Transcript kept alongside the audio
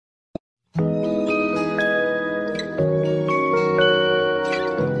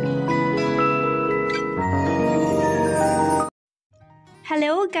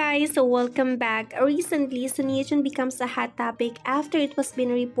Hello guys, welcome back. Recently, Sonyejin becomes a hot topic after it was been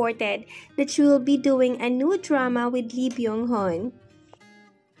reported that she will be doing a new drama with Lee Byung-hun.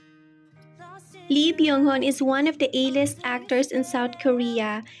 Lee Byung-hun is one of the A-list actors in South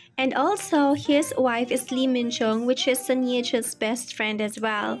Korea, and also his wife is Lee Min-jung, which is Sonyejin's best friend as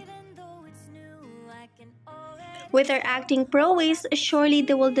well. With their acting prowess, surely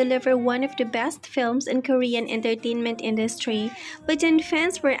they will deliver one of the best films in Korean entertainment industry. But then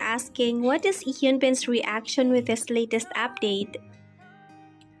fans were asking, what is Hyun Bin's reaction with this latest update?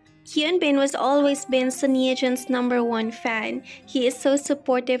 Hyun Bin was always been Sonyejin's #1 fan. He is so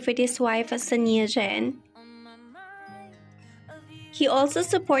supportive with his wife Sonyejin. He also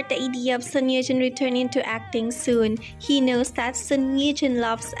supports the idea of Sonyejin returning to acting soon. He knows that Sonyejin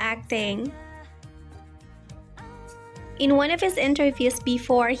loves acting. In one of his interviews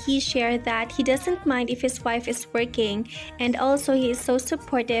before, he shared that he doesn't mind if his wife is working, and also he is so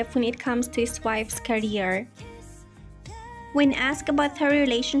supportive when it comes to his wife's career. When asked about her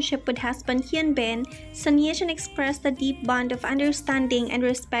relationship with husband Hyun Bin, Sonyejin expressed the deep bond of understanding and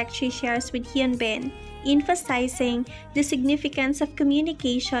respect she shares with Hyun Bin, emphasizing the significance of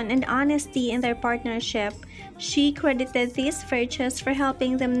communication and honesty in their partnership. She credited these virtues for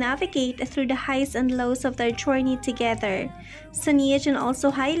helping them navigate through the highs and lows of their journey together. Sonyejin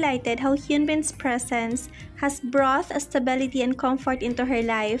also highlighted how Hyun Bin's presence has brought stability and comfort into her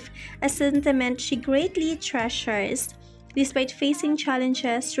life, a sentiment she greatly treasures. Despite facing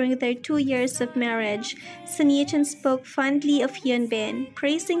challenges during their 2 years of marriage, Sonyejin spoke fondly of Hyun Bin,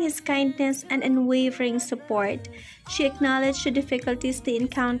 praising his kindness and unwavering support. She acknowledged the difficulties they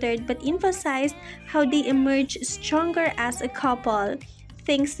encountered but emphasized how they emerged stronger as a couple,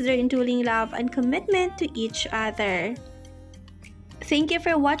 thanks to their enduring love and commitment to each other. Thank you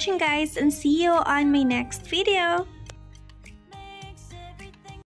for watching guys, and see you on my next video!